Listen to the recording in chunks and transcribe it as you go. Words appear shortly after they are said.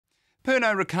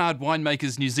Pernod Ricard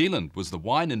Winemakers New Zealand was the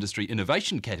Wine Industry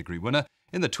Innovation category winner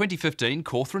in the 2015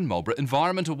 Cawthron Marlborough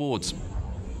Environment Awards.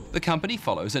 The company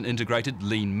follows an integrated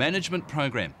lean management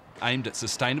program aimed at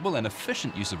sustainable and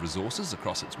efficient use of resources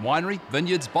across its winery,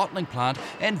 vineyards, bottling plant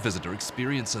and visitor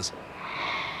experiences.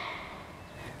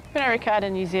 Pernod Ricard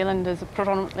in New Zealand is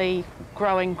predominantly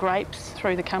growing grapes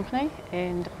through the company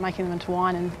and making them into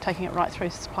wine and taking it right through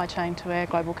the supply chain to our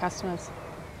global customers.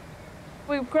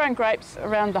 We've grown grapes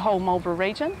around the whole Marlborough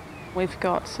region. We've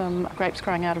got some grapes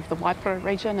growing out of the Waipara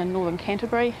region in northern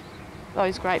Canterbury.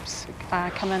 Those grapes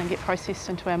come in and get processed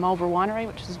into our Marlborough winery,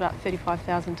 which is about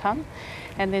 35,000 tonne.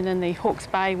 And then in the Hawke's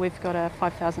Bay, we've got a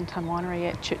 5,000 tonne winery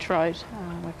at Church Road.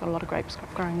 We've got a lot of grapes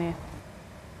growing there.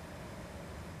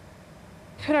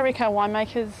 Pernod Ricard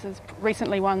Winemakers has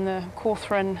recently won the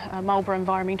Cawthron Marlborough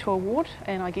Environmental Award,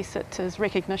 and I guess it is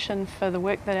recognition for the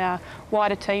work that our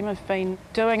wider team have been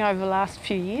doing over the last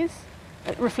few years.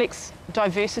 It reflects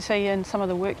diversity in some of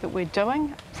the work that we're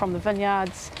doing, from the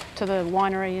vineyards to the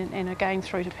winery and again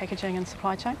through to packaging and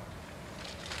supply chain.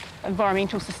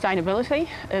 Environmental sustainability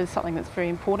is something that's very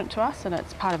important to us, and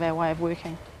it's part of our way of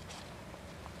working.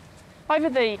 Over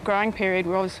the growing period,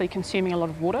 we're obviously consuming a lot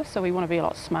of water, so we want to be a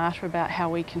lot smarter about how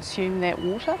we consume that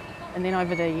water. And then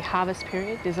over the harvest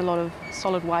period, there's a lot of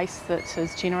solid waste that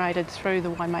is generated through the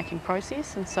winemaking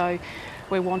process, and so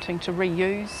we're wanting to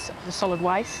reuse the solid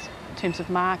waste in terms of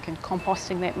marc and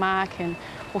composting that marc, and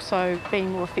also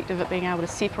being more effective at being able to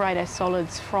separate our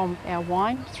solids from our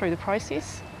wine through the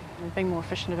process and being more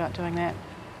efficient about doing that.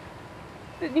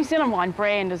 The New Zealand wine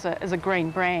brand is a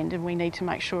green brand, and we need to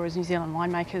make sure as New Zealand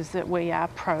winemakers that we are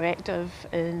proactive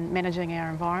in managing our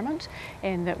environment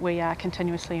and that we are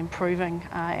continuously improving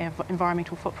our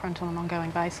environmental footprint on an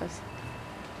ongoing basis.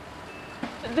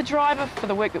 The driver for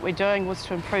the work that we're doing was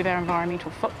to improve our environmental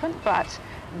footprint, but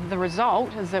the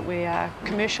result is that we are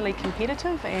commercially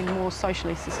competitive and more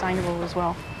socially sustainable as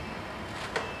well.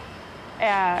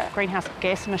 Our greenhouse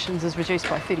gas emissions is reduced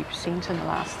by 30% in the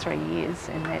last 3 years,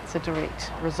 and that's a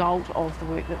direct result of the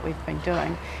work that we've been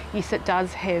doing. Yes, it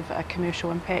does have a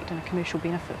commercial impact and a commercial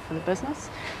benefit for the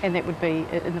business, and that would be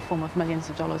in the form of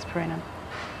millions of dollars per annum.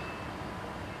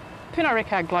 Pernod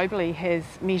Ricard globally has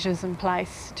measures in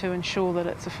place to ensure that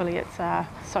its affiliates are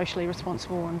socially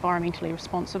responsible, environmentally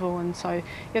responsible, and so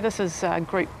this is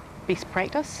group best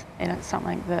practice, and it's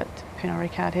something that Pernod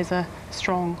Ricard has a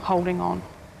strong holding on.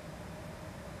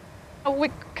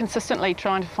 We're consistently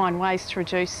trying to find ways to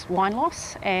reduce wine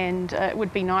loss, and it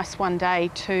would be nice one day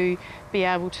to be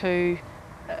able to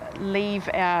leave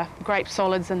our grape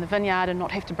solids in the vineyard and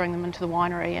not have to bring them into the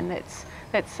winery, and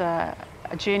that's a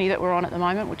journey that we're on at the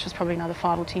moment, which is probably another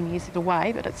 5 or 10 years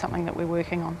away, but it's something that we're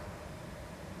working on.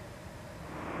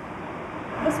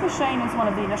 This machine is one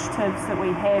of the initiatives that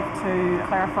we have to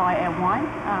clarify our wine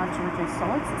to reduce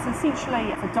solids. It's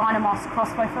essentially a Dynamos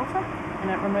crossflow filter, and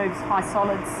it removes high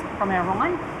solids from our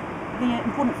wine. The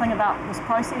important thing about this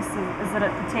process is that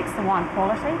it protects the wine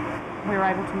quality. We're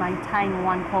able to maintain the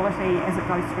wine quality as it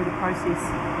goes through the process.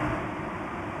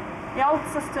 The old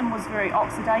system was very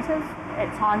oxidative. At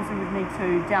times we would need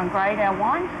to downgrade our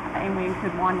wine, and we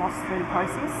incurred wine loss through the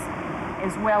process,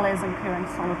 as well as incurring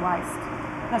solid waste.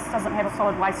 This doesn't have a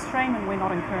solid waste stream, and we're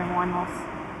not incurring wine loss.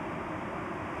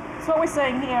 So what we're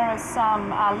seeing here is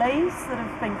some lees that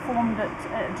have been formed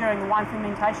during the wine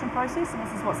fermentation process, and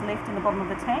this is what's left in the bottom of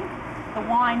the tank. The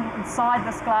wine inside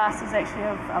this glass is actually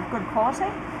of good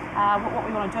quality. What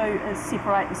we want to do is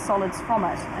separate the solids from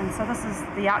it, and so this is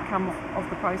the outcome of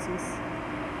the process.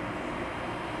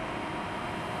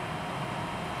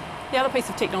 The other piece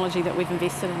of technology that we've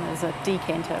invested in is a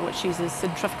decanter, which uses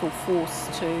centrifugal force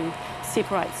to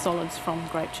separate solids from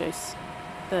grape juice.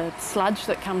 The sludge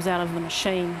that comes out of the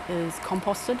machine is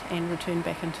composted and returned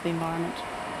back into the environment.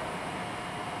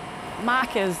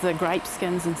 Marc is the grape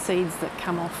skins and seeds that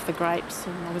come off the grapes,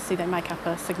 and obviously they make up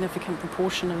a significant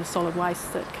proportion of the solid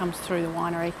waste that comes through the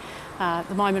winery. At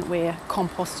the moment we're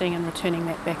composting and returning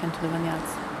that back into the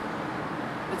vineyards.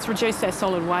 It's reduced our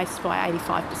solid waste by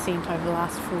 85% over the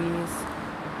last 4 years.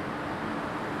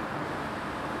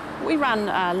 We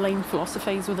run lean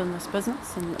philosophies within this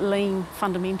business, and lean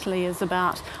fundamentally is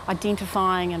about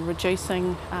identifying and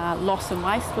reducing loss and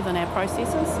waste within our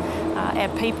processes. Our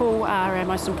people are our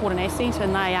most important asset,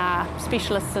 and they are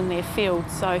specialists in their field.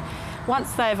 So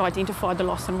once they've identified the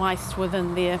loss and waste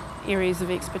within their areas of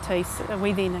expertise,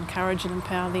 we then encourage and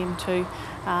empower them to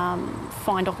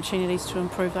find opportunities to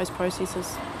improve those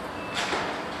processes.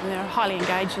 They're highly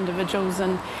engaged individuals,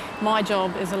 and my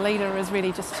job as a leader is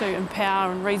really just to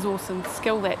empower and resource and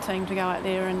skill that team to go out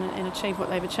there and achieve what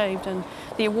they've achieved, and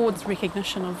the award's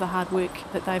recognition of the hard work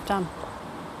that they've done.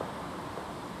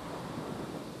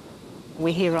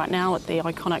 We're here right now at the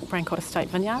iconic Pernod Estate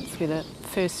vineyards where the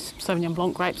first Sauvignon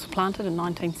Blanc grapes were planted in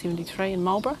 1973 in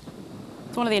Marlborough.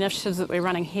 So one of the initiatives that we're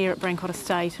running here at Pernod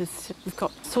Estate is we've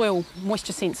got soil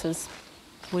moisture sensors.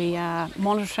 We are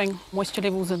monitoring moisture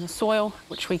levels in the soil,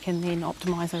 which we can then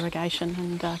optimise irrigation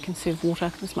and conserve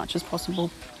water as much as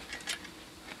possible.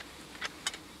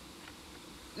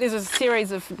 There's a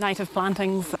series of native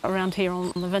plantings around here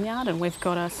on the vineyard, and we've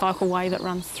got a cycleway that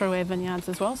runs through our vineyards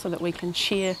as well so that we can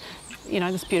share,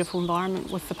 this beautiful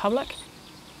environment with the public.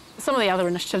 Some of the other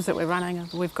initiatives that we're running,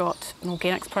 we've got an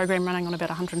organics program running on about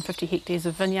 150 hectares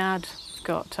of vineyard. We've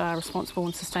got responsible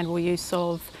and sustainable use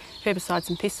of herbicides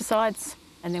and pesticides,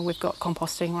 and then we've got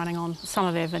composting running on some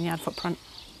of our vineyard footprint.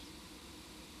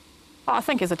 I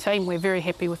think as a team we're very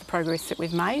happy with the progress that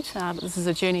we've made, but this is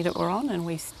a journey that we're on and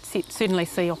we certainly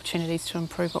see opportunities to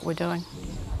improve what we're doing.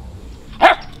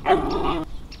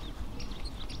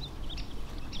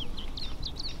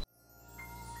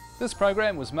 This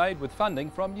program was made with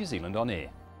funding from New Zealand On Air.